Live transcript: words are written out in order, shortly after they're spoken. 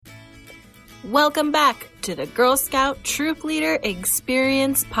Welcome back to the Girl Scout Troop Leader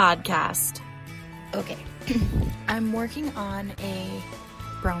Experience Podcast. Okay, I'm working on a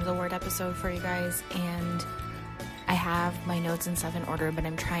Bronze Award episode for you guys, and I have my notes and stuff in order, but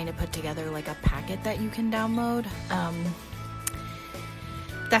I'm trying to put together like a packet that you can download.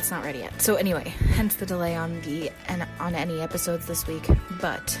 That's not ready yet. So anyway, hence the delay on any episodes this week.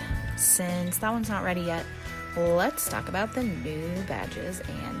 But since that one's not ready yet, let's talk about the new badges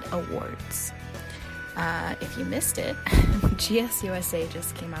and awards. If you missed it, GSUSA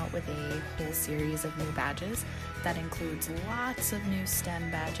just came out with a whole series of new badges that includes lots of new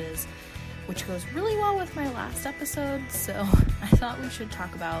STEM badges, which goes really well with my last episode, so I thought we should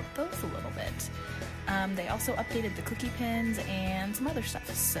talk about those a little bit. They also updated the cookie pins and some other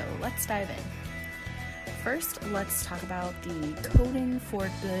stuff, so let's dive in. First, let's talk about the Coding for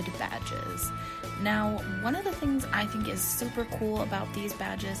Good badges. Now, one of the things I think is super cool about these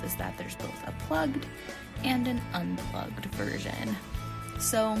badges is that there's both a plugged and an unplugged version.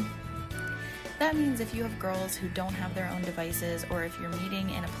 So that means if you have girls who don't have their own devices, or if you're meeting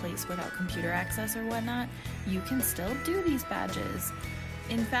in a place without computer access or whatnot, you can still do these badges.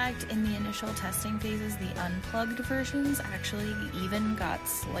 In fact, in the initial testing phases, the unplugged versions actually even got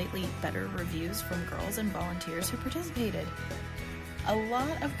slightly better reviews from girls and volunteers who participated. A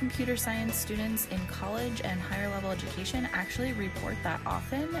lot of computer science students in college and higher level education actually report that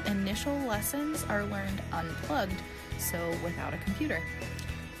often initial lessons are learned unplugged, so without a computer.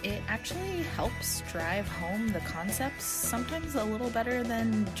 It actually helps drive home the concepts sometimes a little better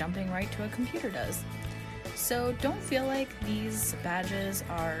than jumping right to a computer does. So don't feel like these badges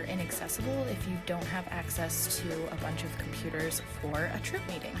are inaccessible if you don't have access to a bunch of computers for a troop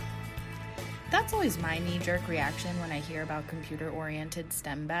meeting. That's always my knee-jerk reaction when I hear about computer-oriented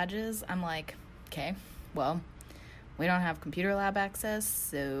STEM badges. I'm like, okay, well, we don't have computer lab access,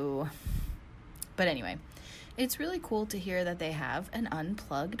 so... But anyway, it's really cool to hear that they have an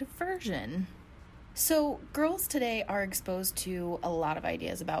unplugged version. So girls today are exposed to a lot of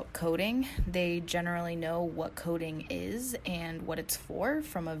ideas about coding. They generally know what coding is and what it's for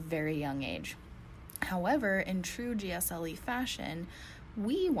from a very young age. However, in true GSLE fashion,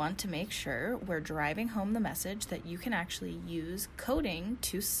 we want to make sure we're driving home the message that you can actually use coding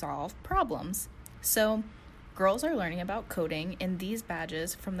to solve problems. So girls are learning about coding in these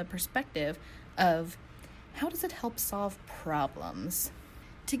badges from the perspective of how does it help solve problems?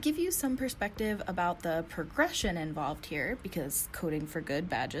 To give you some perspective about the progression involved here, because Coding for Good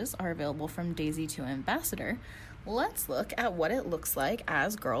badges are available from Daisy to Ambassador, let's look at what it looks like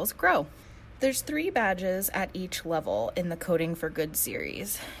as girls grow. There's 3 badges at each level in the Coding for Good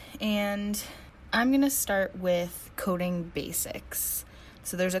series, and I'm going to start with Coding Basics.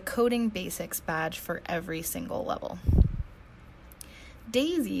 So there's a Coding Basics badge for every single level.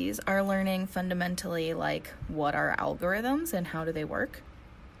 Daisies are learning fundamentally like what are algorithms and how do they work.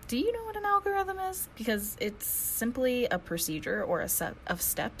 Do you know what an algorithm is? Because it's simply a procedure or a set of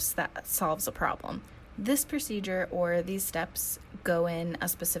steps that solves a problem. This procedure or these steps go in a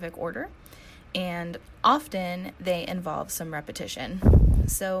specific order, and often they involve some repetition.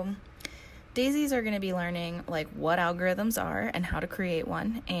 So Daisies are going to be learning like what algorithms are and how to create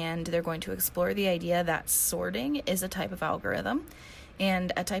one, and they're going to explore the idea that sorting is a type of algorithm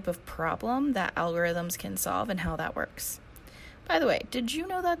and a type of problem that algorithms can solve and how that works. By the way, did you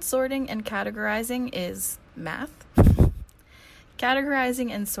know that sorting and categorizing is math? Categorizing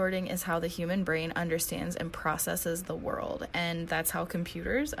and sorting is how the human brain understands and processes the world, and that's how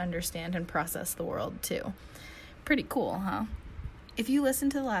computers understand and process the world too. Pretty cool, huh? If you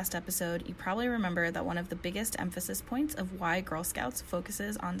listened to the last episode, you probably remember that one of the biggest emphasis points of why Girl Scouts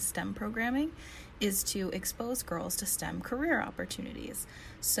focuses on STEM programming is to expose girls to STEM career opportunities.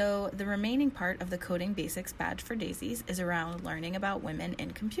 So the remaining part of the Coding Basics badge for Daisies is around learning about women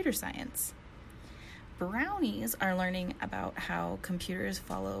in computer science. Brownies are learning about how computers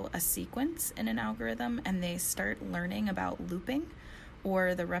follow a sequence in an algorithm, and they start learning about looping,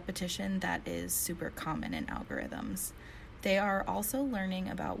 or the repetition that is super common in algorithms. They are also learning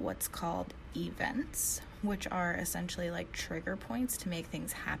about what's called events, which are essentially like trigger points to make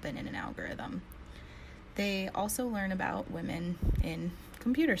things happen in an algorithm. They also learn about women in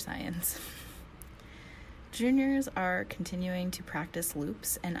computer science. Juniors are continuing to practice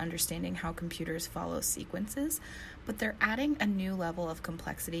loops and understanding how computers follow sequences, but they're adding a new level of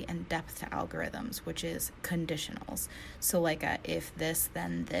complexity and depth to algorithms, which is conditionals. So like a if this,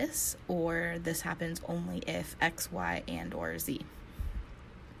 then this, or this happens only if X, Y, and or Z.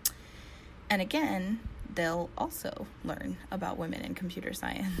 And again, they'll also learn about women in computer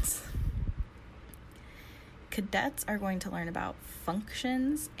science. cadets are going to learn about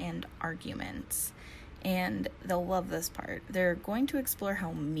functions and arguments. And they'll love this part. They're going to explore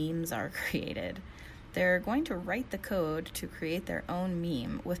how memes are created. They're going to write the code to create their own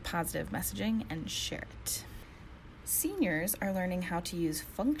meme with positive messaging and share it. Seniors are learning how to use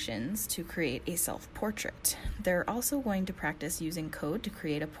functions to create a self-portrait. They're also going to practice using code to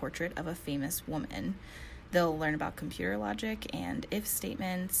create a portrait of a famous woman. They'll learn about computer logic and if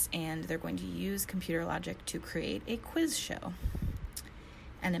statements, and they're going to use computer logic to create a quiz show.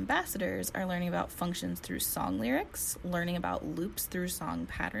 And ambassadors are learning about functions through song lyrics, learning about loops through song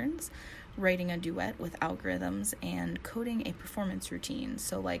patterns, writing a duet with algorithms, and coding a performance routine,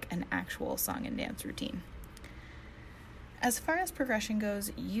 so like an actual song and dance routine. As far as progression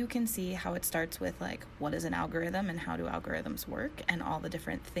goes, you can see how it starts with like, what is an algorithm and how do algorithms work, and all the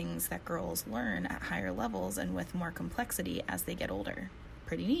different things that girls learn at higher levels and with more complexity as they get older.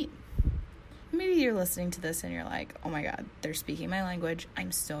 Pretty neat. Maybe you're listening to this and you're like, oh my god, they're speaking my language.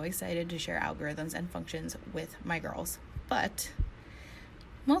 I'm so excited to share algorithms and functions with my girls. But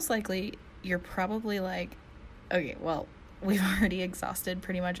most likely you're probably like, okay, well, we've already exhausted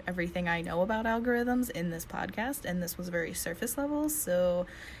pretty much everything I know about algorithms in this podcast, and this was very surface level, so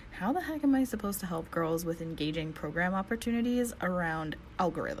how the heck am I supposed to help girls with engaging program opportunities around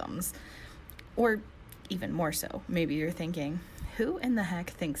algorithms? Or even more so, maybe you're thinking, who in the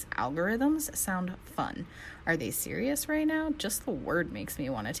heck thinks algorithms sound fun? Are they serious right now? Just the word makes me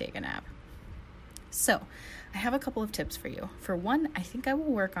want to take a nap. So, I have a couple of tips for you. For one, I think I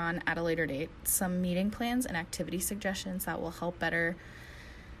will work on, at a later date, some meeting plans and activity suggestions that will help better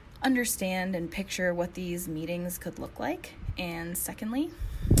understand and picture what these meetings could look like. And secondly,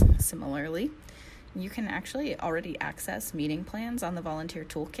 similarly, you can actually already access meeting plans on the Volunteer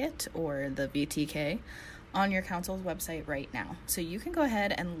Toolkit, or the VTK, on your council's website right now. So you can go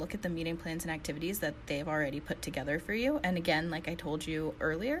ahead and look at the meeting plans and activities that they've already put together for you. And again, like I told you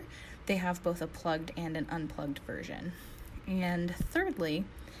earlier, they have both a plugged and an unplugged version. And thirdly,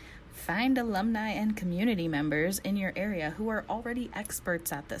 find alumni and community members in your area who are already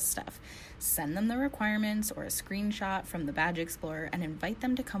experts at this stuff. Send them the requirements or a screenshot from the Badge Explorer and invite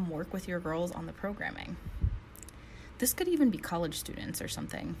them to come work with your girls on the programming. This could even be college students or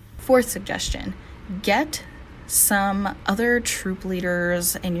something. Fourth suggestion, get some other troop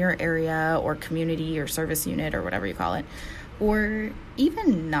leaders in your area or community or service unit or whatever you call it, or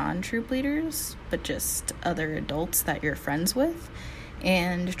even non-troop leaders, but just other adults that you're friends with,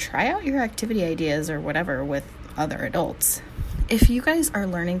 and try out your activity ideas or whatever with other adults. If you guys are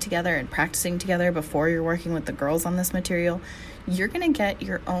learning together and practicing together before you're working with the girls on this material, you're going to get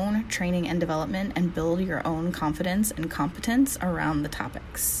your own training and development and build your own confidence and competence around the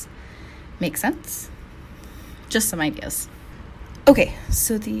topics. Make sense? Just some ideas. Okay,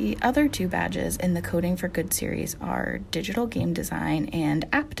 so the other two badges in the Coding for Good series are digital game design and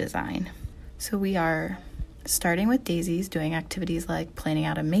app design. So we are starting with Daisy's, doing activities like planning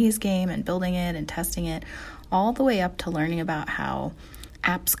out a maze game and building it and testing it, all the way up to learning about how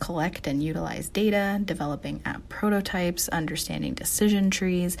apps collect and utilize data, developing app prototypes, understanding decision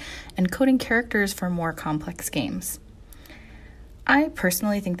trees, and coding characters for more complex games. I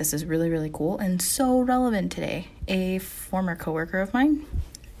personally think this is really, really cool and so relevant today. A former coworker of mine,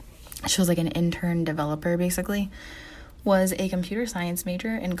 she was like an intern developer basically, was a computer science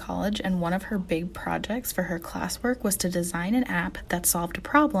major in college, and one of her big projects for her classwork was to design an app that solved a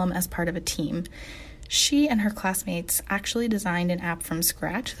problem as part of a team. She and her classmates actually designed an app from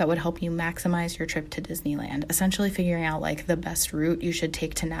scratch that would help you maximize your trip to Disneyland, essentially figuring out like the best route you should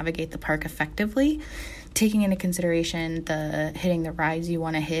take to navigate the park effectively, taking into consideration the hitting the rides you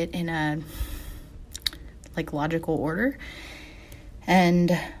want to hit in a like logical order,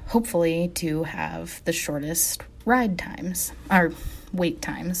 and hopefully to have the shortest ride times, or wait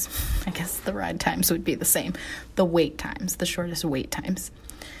times. I guess the ride times would be the same. The wait times, the shortest wait times.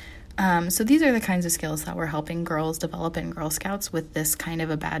 So these are the kinds of skills that we're helping girls develop in Girl Scouts with this kind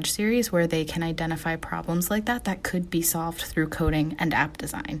of a badge series, where they can identify problems like that could be solved through coding and app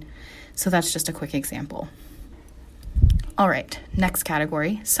design. So that's just a quick example. All right, next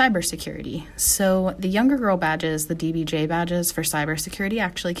category, cybersecurity. So the Younger Girl badges, the DBJ badges for cybersecurity,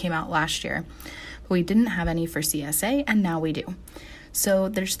 actually came out last year, but we didn't have any for CSA, and now we do. So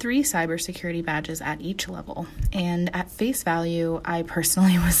there's 3 cybersecurity badges at each level, and at face value, I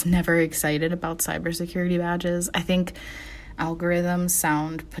personally was never excited about cybersecurity badges. I think algorithms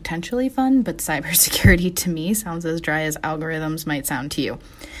sound potentially fun, but cybersecurity to me sounds as dry as algorithms might sound to you.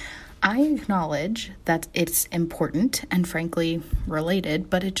 I acknowledge that it's important and frankly related,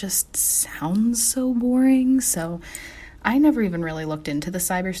 but it just sounds so boring, so I never even really looked into the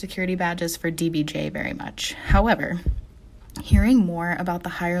cybersecurity badges for DBJ very much. However, hearing more about the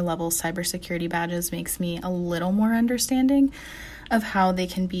higher level cybersecurity badges makes me a little more understanding of how they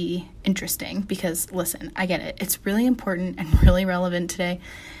can be interesting, because listen, I get it. It's really important and really relevant today.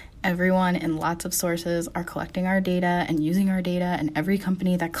 Everyone and lots of sources are collecting our data and using our data, and every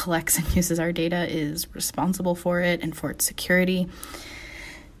company that collects and uses our data is responsible for it and for its security,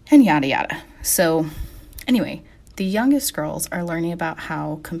 and yada yada. So anyway, the youngest girls are learning about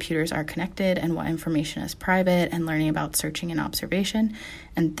how computers are connected and what information is private, and learning about searching and observation.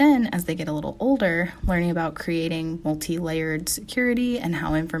 And then as they get a little older, learning about creating multi-layered security and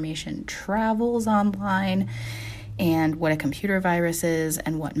how information travels online, and what a computer virus is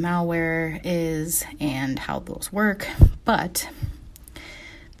and what malware is and how those work. But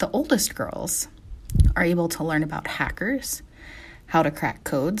the oldest girls are able to learn about hackers, how to crack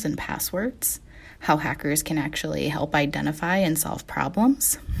codes and passwords, how hackers can actually help identify and solve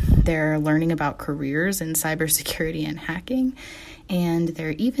problems. They're learning about careers in cybersecurity and hacking, and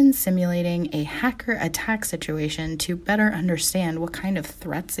they're even simulating a hacker attack situation to better understand what kind of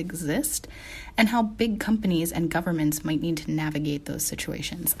threats exist and how big companies and governments might need to navigate those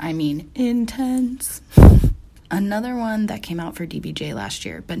situations. I mean, intense. Another one that came out for DBJ last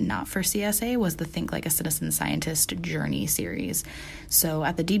year, but not for CSA, was the Think Like a Citizen Scientist Journey series. So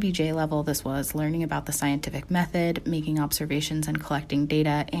at the DBJ level, this was learning about the scientific method, making observations and collecting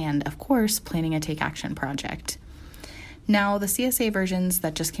data, and of course, planning a take action project. Now, the CSA versions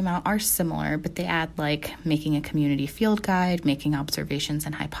that just came out are similar, but they add like making a community field guide, making observations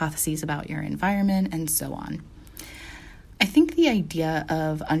and hypotheses about your environment, and so on. I think the idea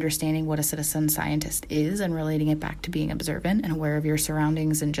of understanding what a citizen scientist is and relating it back to being observant and aware of your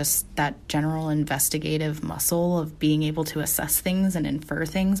surroundings and just that general investigative muscle of being able to assess things and infer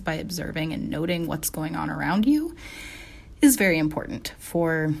things by observing and noting what's going on around you is very important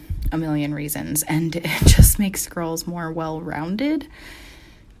for a million reasons, and it just makes girls more well-rounded.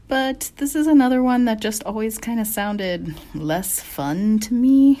 But this is another one that just always kind of sounded less fun to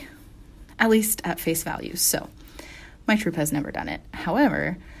me, at least at face value. So my troop has never done it.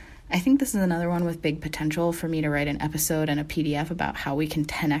 However, I think this is another one with big potential for me to write an episode and a PDF about how we can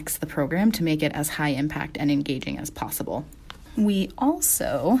 10x the program to make it as high impact and engaging as possible. We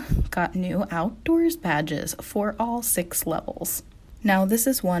also got new outdoors badges for all 6 levels. Now, this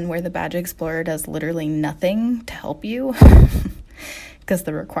is one where the Badge Explorer does literally nothing to help you because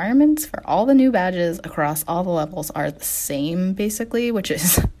the requirements for all the new badges across all the levels are the same, basically, which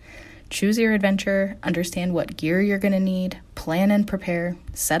is choose your adventure, understand what gear you're going to need, plan and prepare,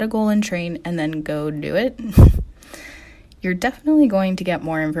 set a goal and train, and then go do it. You're definitely going to get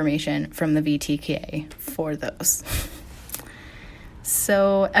more information from the VTKA for those.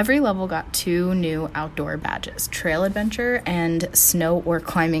 So every level got 2 new outdoor badges, Trail Adventure and Snow or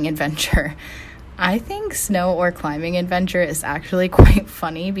Climbing Adventure. I think Snow or Climbing Adventure is actually quite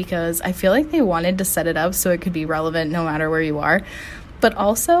funny because I feel like they wanted to set it up so it could be relevant no matter where you are. But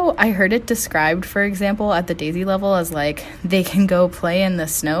also, I heard it described, for example, at the Daisy level as like, they can go play in the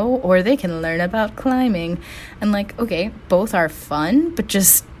snow or they can learn about climbing. And like, okay, both are fun, but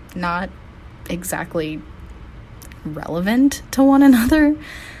just not exactly relevant to one another.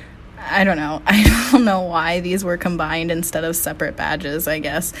 I don't know. I don't know why these were combined instead of separate badges, I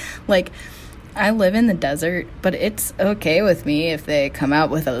guess. Like, I live in the desert, but it's okay with me if they come out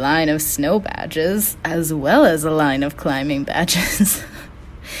with a line of snow badges as well as a line of climbing badges.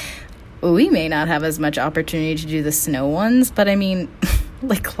 We may not have as much opportunity to do the snow ones, but I mean,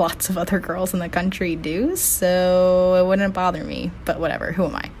 like lots of other girls in the country do, so it wouldn't bother me. But whatever, who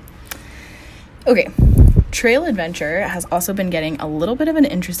am I? Okay. Trail Adventure has also been getting a little bit of an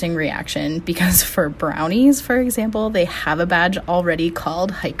interesting reaction because for brownies, for example, they have a badge already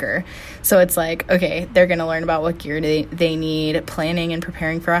called Hiker. So it's like, okay, they're going to learn about what gear they need, planning and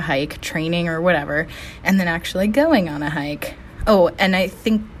preparing for a hike, training or whatever, and then actually going on a hike. Oh, and I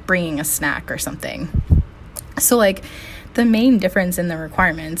think bringing a snack or something. So like the main difference in the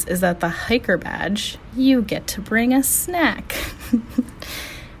requirements is that the Hiker badge, you get to bring a snack.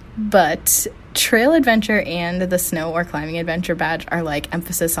 But Trail Adventure and the Snow or Climbing Adventure badge are like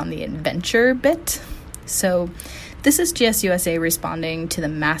emphasis on the adventure bit. So this is GSUSA responding to the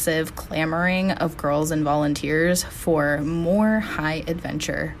massive clamoring of girls and volunteers for more high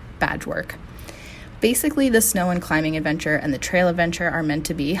adventure badge work. Basically, the Snow and Climbing Adventure and the Trail Adventure are meant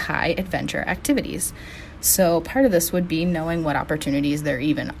to be high adventure activities. So part of this would be knowing what opportunities there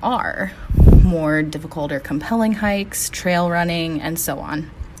even are. More difficult or compelling hikes, trail running, and so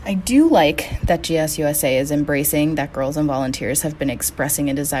on. I do like that GSUSA is embracing that girls and volunteers have been expressing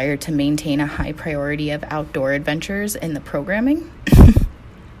a desire to maintain a high priority of outdoor adventures in the programming.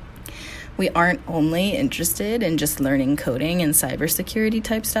 We aren't only interested in just learning coding and cybersecurity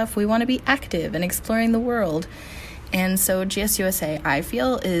type stuff. We want to be active and exploring the world. And so GSUSA, I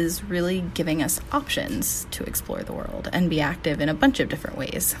feel, is really giving us options to explore the world and be active in a bunch of different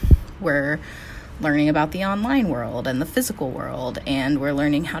ways. We're learning about the online world and the physical world, and we're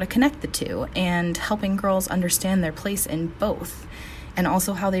learning how to connect the two and helping girls understand their place in both and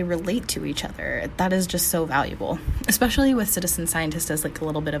also how they relate to each other. That is just so valuable, especially with citizen scientist as like a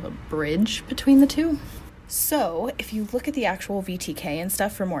little bit of a bridge between the two. So if you look at the actual VTK and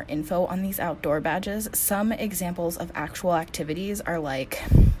stuff for more info on these outdoor badges, some examples of actual activities are like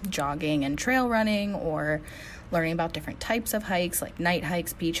jogging and trail running, or learning about different types of hikes like night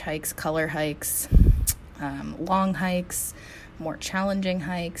hikes, beach hikes, color hikes, long hikes, more challenging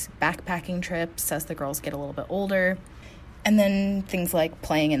hikes, backpacking trips as the girls get a little bit older, and then things like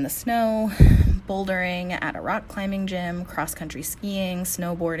playing in the snow, bouldering at a rock climbing gym, cross-country skiing,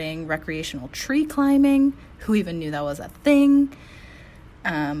 snowboarding, recreational tree climbing. Who even knew that was a thing?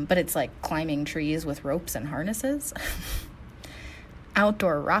 But it's like climbing trees with ropes and harnesses.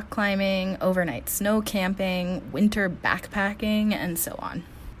 Outdoor rock climbing, overnight snow camping, winter backpacking, and so on.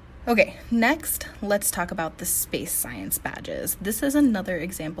 Okay, next, let's talk about the space science badges. This is another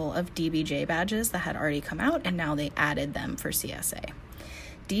example of DBJ badges that had already come out, and now they added them for CSA.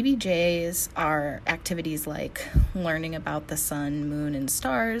 DBJs are activities like learning about the sun, moon, and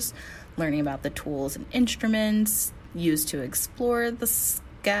stars, learning about the tools and instruments used to explore the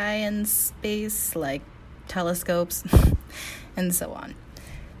sky and space, like telescopes, and so on.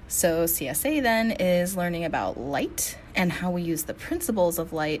 So CSA then is learning about light and how we use the principles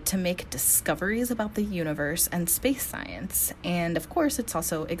of light to make discoveries about the universe and space science. And of course, it's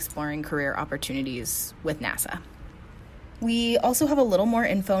also exploring career opportunities with NASA. We also have a little more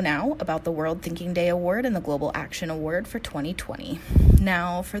info now about the World Thinking Day Award and the Global Action Award for 2020.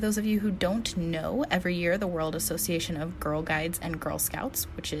 Now, for those of you who don't know, every year the World Association of Girl Guides and Girl Scouts,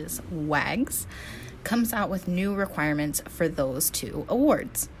 which is WAGS, comes out with new requirements for those two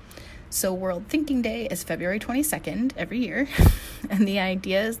awards. So World Thinking Day is February 22nd every year, and the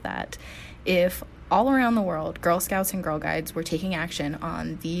idea is that if all around the world, Girl Scouts and Girl Guides were taking action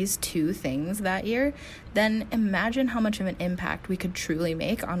on these two things that year, then imagine how much of an impact we could truly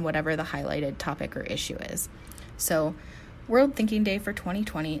make on whatever the highlighted topic or issue is. So World Thinking Day for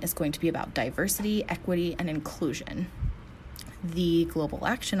 2020 is going to be about diversity, equity, and inclusion. The Global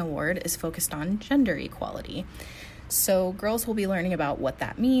Action Award is focused on gender equality. So girls will be learning about what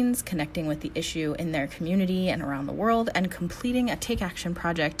that means, connecting with the issue in their community and around the world, and completing a take action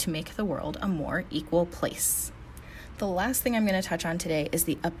project to make the world a more equal place. The last thing I'm going to touch on today is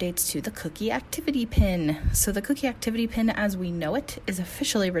the updates to the Cookie Activity Pin. So the Cookie Activity Pin as we know it is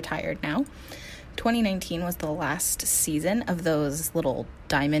officially retired now. 2019 was the last season of those little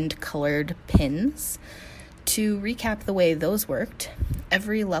diamond colored pins. To recap the way those worked,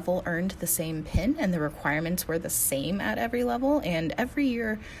 every level earned the same pin and the requirements were the same at every level, and every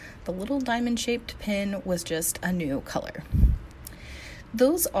year the little diamond-shaped pin was just a new color.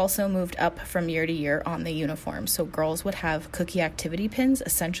 Those also moved up from year to year on the uniform, so girls would have cookie activity pins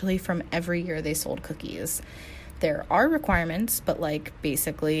essentially from every year they sold cookies. There are requirements, but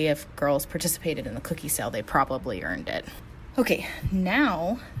basically if girls participated in the cookie sale, they probably earned it. Okay,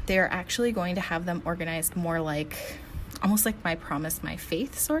 now they're actually going to have them organized more almost like My Promise, My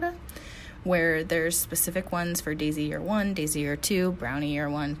Faith, sort of, where there's specific ones for Daisy Year 1, Daisy Year 2, Brownie Year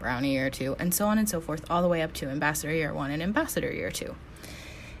 1, Brownie Year 2, and so on and so forth, all the way up to Ambassador Year 1 and Ambassador Year 2.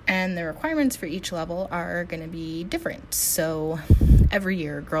 And the requirements for each level are going to be different. So every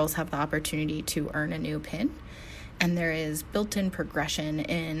year, girls have the opportunity to earn a new pin. And there is built-in progression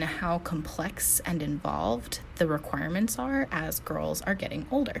in how complex and involved the requirements are as girls are getting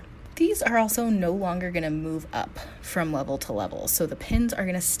older. These are also no longer going to move up from level to level. So the pins are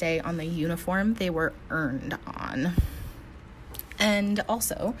going to stay on the uniform they were earned on. And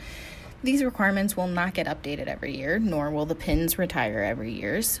also, these requirements will not get updated every year, nor will the pins retire every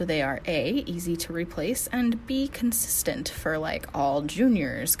year. So they are A, easy to replace, and B, consistent for all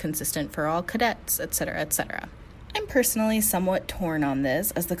juniors, consistent for all cadets, etc., etc. I'm personally somewhat torn on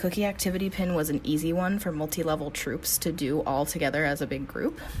this, as the Cookie Activity Pin was an easy one for multi-level troops to do all together as a big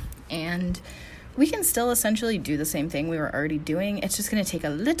group, and we can still essentially do the same thing we were already doing. It's just going to take a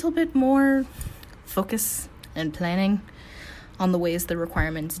little bit more focus and planning on the ways the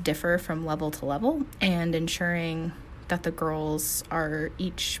requirements differ from level to level, and ensuring that the girls are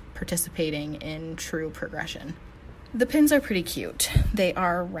each participating in true progression. The pins are pretty cute. They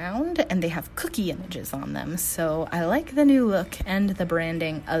are round and they have cookie images on them, so I like the new look and the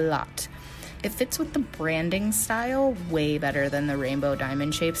branding a lot. It fits with the branding style way better than the rainbow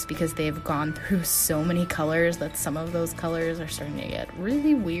diamond shapes because they've gone through so many colors that some of those colors are starting to get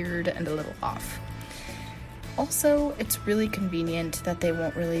really weird and a little off. Also, it's really convenient that they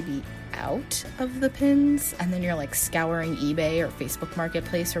won't really be out of the pins, and then you're like scouring eBay or Facebook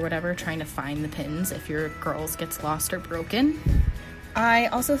Marketplace or whatever trying to find the pins if your girls gets lost or broken. I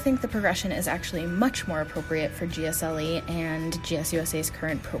also think the progression is actually much more appropriate for GSLE and GSUSA's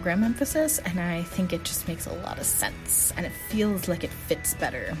current program emphasis, and I think it just makes a lot of sense, and it feels like it fits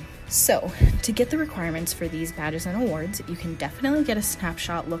better. So, to get the requirements for these badges and awards, you can definitely get a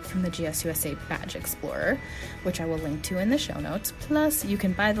snapshot look from the GSUSA Badge Explorer, which I will link to in the show notes, plus you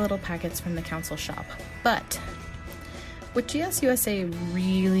can buy the little packets from the council shop. But what GSUSA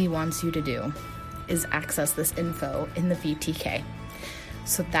really wants you to do is access this info in the VTK.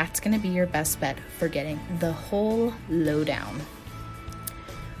 So that's going to be your best bet for getting the whole lowdown.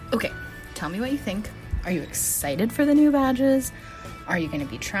 Okay, tell me what you think. Are you excited for the new badges? Are you going to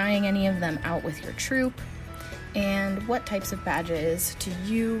be trying any of them out with your troop? And what types of badges do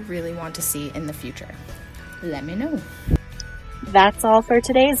you really want to see in the future? Let me know. That's all for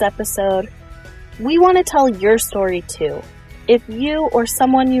today's episode. We want to tell your story too. If you or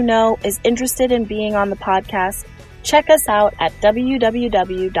someone you know is interested in being on the podcast, check us out at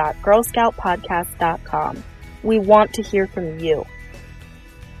www.girlscoutpodcast.com. We want to hear from you.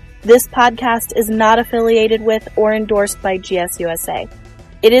 This podcast is not affiliated with or endorsed by GSUSA.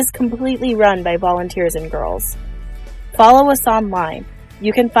 It is completely run by volunteers and girls. Follow us online.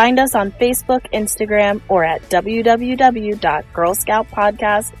 You can find us on Facebook, Instagram, or at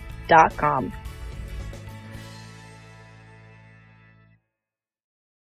www.girlscoutpodcast.com.